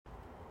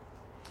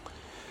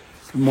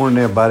Good morning,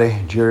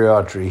 everybody. Jerry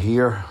Autry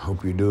here.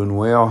 Hope you're doing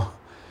well.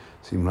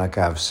 Seems like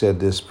I've said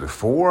this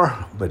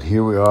before, but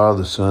here we are.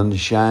 The sun is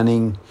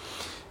shining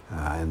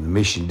in the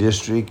Mission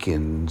District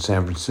in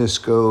San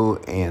Francisco,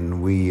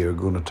 and we are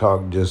going to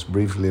talk just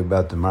briefly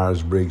about the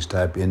Myers-Briggs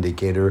type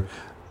indicator,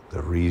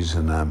 the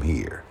reason I'm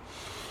here.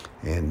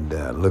 And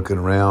looking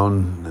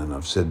around, and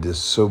I've said this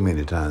so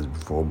many times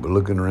before, but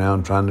looking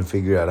around, trying to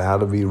figure out how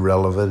to be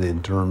relevant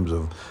in terms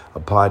of a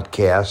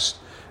podcast.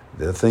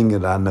 The thing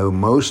that I know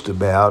most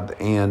about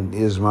and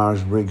is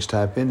Myers-Briggs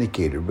type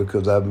indicator,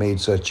 because I've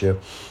made such a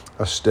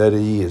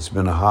study. It's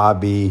been a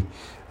hobby,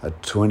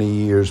 20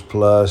 years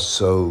plus.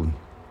 So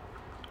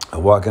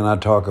what can I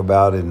talk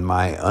about in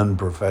my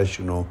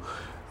unprofessional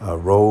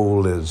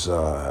role as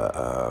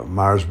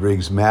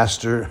Myers-Briggs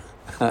master?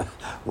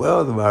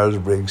 Well, the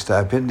Myers-Briggs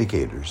type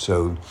indicator.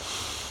 So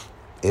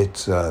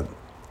it's the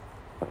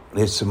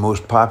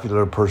most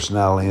popular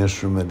personality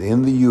instrument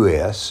in the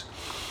U.S.,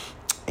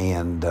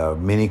 and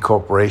many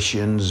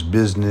corporations,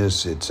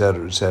 business, et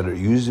cetera,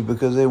 use it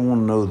because they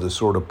want to know the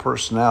sort of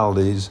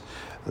personalities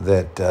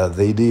that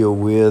they deal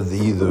with,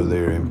 either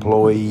their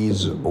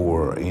employees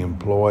or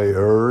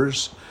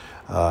employers,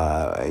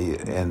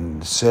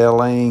 and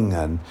selling,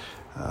 and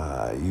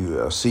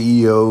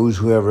CEOs,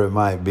 whoever it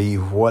might be.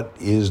 What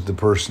is the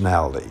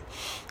personality?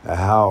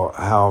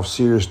 How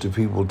serious do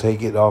people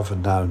take it?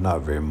 Oftentimes,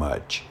 not very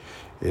much.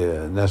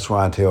 Yeah, and that's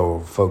why I tell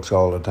folks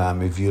all the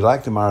time, if you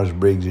like the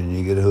Myers-Briggs and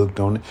you get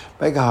hooked on it,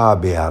 make a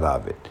hobby out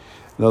of it.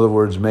 In other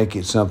words, make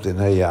it something.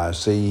 Hey, I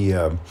see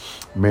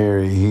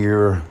Mary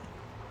here,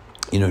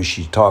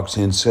 she talks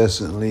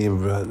incessantly,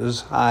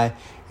 this high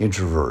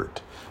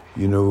introvert.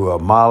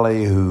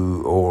 Molly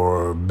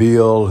or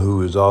Bill,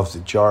 who is off the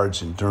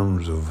charts in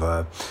terms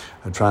of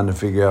trying to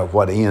figure out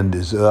what end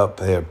is up.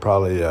 They're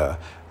probably,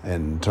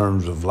 in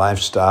terms of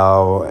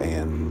lifestyle,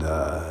 and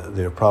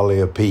they're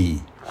probably a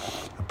P.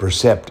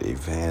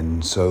 Perceptive,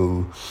 and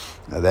so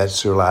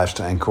that's their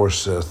lifestyle. And of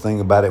course, the thing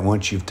about it,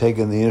 once you've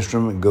taken the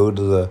instrument, go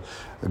to the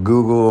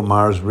Google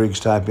Myers-Briggs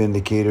type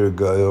indicator,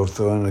 go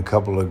throw in a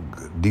couple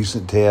of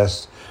decent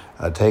tests,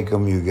 take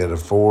them, you get a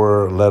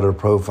 4-letter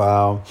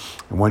profile,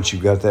 and once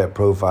you've got that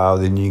profile,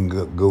 then you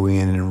can go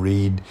in and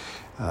read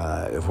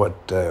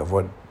what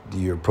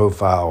your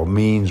profile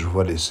means,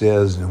 what it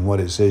says, and what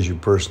it says your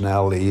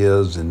personality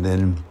is, and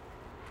then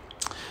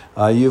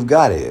you've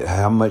got it.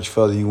 How much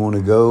further you want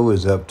to go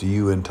is up to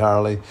you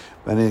entirely,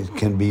 but it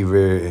can be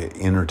very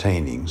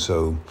entertaining.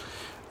 So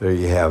there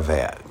you have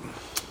that.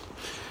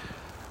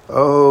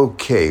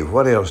 Okay,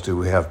 what else do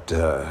we have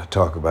to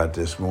talk about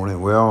this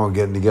morning? Well, I'm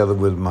getting together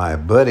with my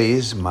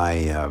buddies, we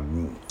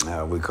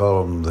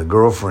call them the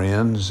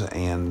girlfriends,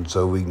 and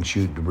so we can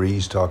shoot the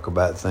breeze, talk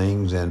about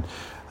things, and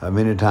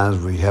many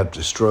times we have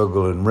to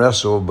struggle and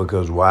wrestle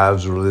because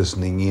wives are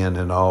listening in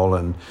and all,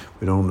 and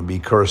we don't want to be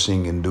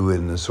cursing and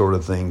doing the sort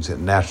of things that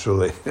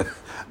naturally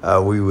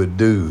we would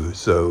do.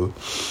 So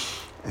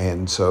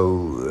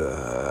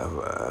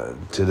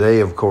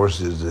today, of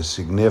course, is a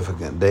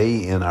significant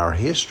day in our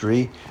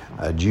history,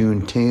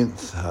 June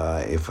 10th,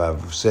 if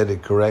I've said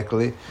it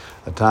correctly,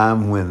 a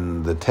time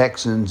when the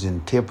Texans,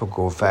 in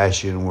typical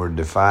fashion, were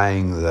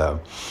defying the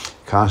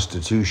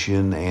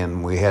Constitution,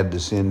 and we had to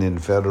send in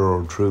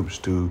federal troops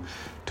to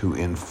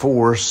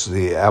enforce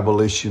the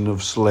abolition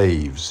of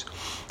slaves.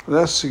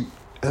 That's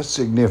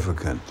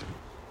significant.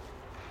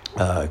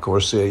 Of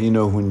course,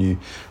 when you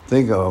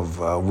think of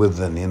with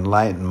an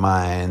enlightened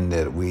mind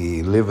that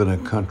we live in a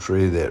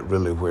country that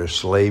really where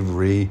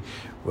slavery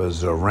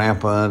was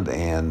rampant,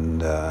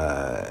 and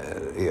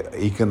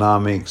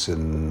economics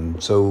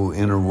and so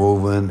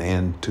interwoven,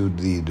 and to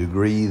the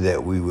degree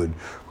that we would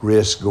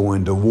risk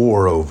going to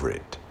war over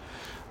it.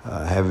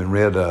 Having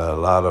read a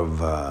lot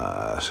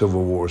of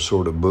Civil War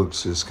sort of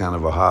books, it's kind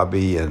of a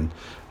hobby, and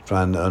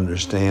trying to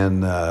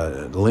understand,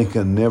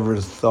 Lincoln never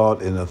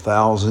thought in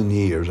 1,000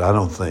 years, I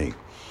don't think,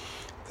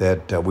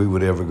 that we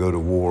would ever go to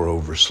war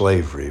over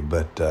slavery.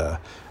 But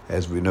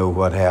as we know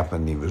what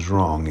happened, he was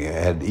wrong. It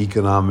had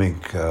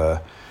economic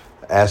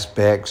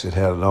aspects. It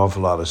had an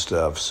awful lot of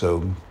stuff.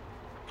 So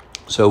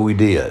we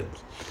did.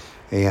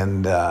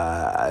 And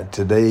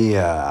today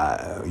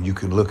you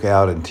can look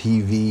out on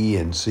TV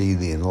and see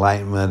the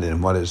Enlightenment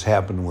and what has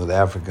happened with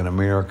African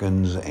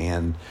Americans.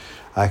 And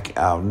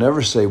I'll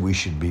never say we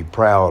should be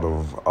proud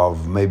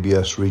of maybe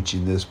us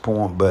reaching this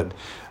point, but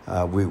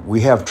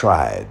we have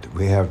tried.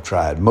 We have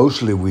tried.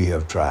 Mostly we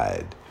have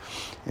tried.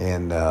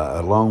 And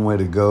a long way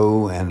to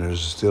go, and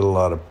there's still a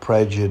lot of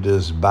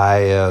prejudice,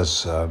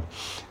 bias,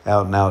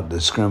 out-and-out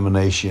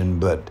discrimination,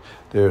 but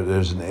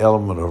there's an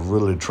element of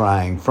really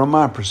trying from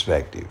my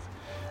perspective.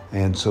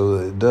 And so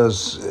it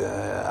does,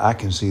 I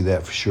can see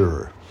that for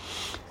sure.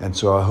 And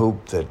so I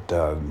hope that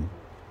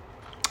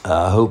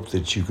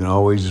you can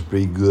always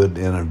be good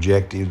and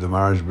objective. The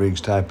Myers-Briggs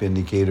type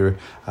indicator,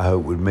 I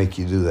hope, would make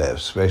you do that,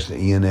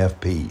 especially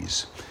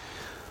ENFPs.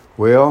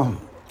 Well,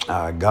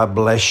 God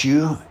bless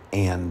you,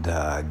 and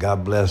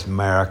God bless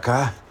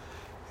America.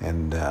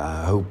 And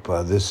I hope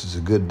this is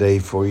a good day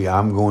for you.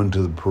 I'm going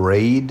to the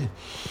parade,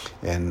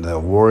 and the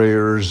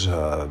Warriors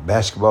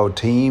basketball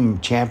team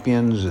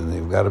champions, and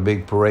they've got a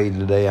big parade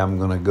today. I'm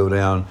going to go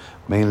down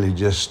mainly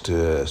just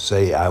to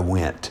say I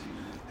went.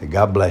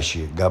 God bless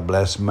you. God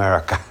bless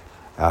America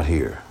out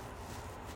here.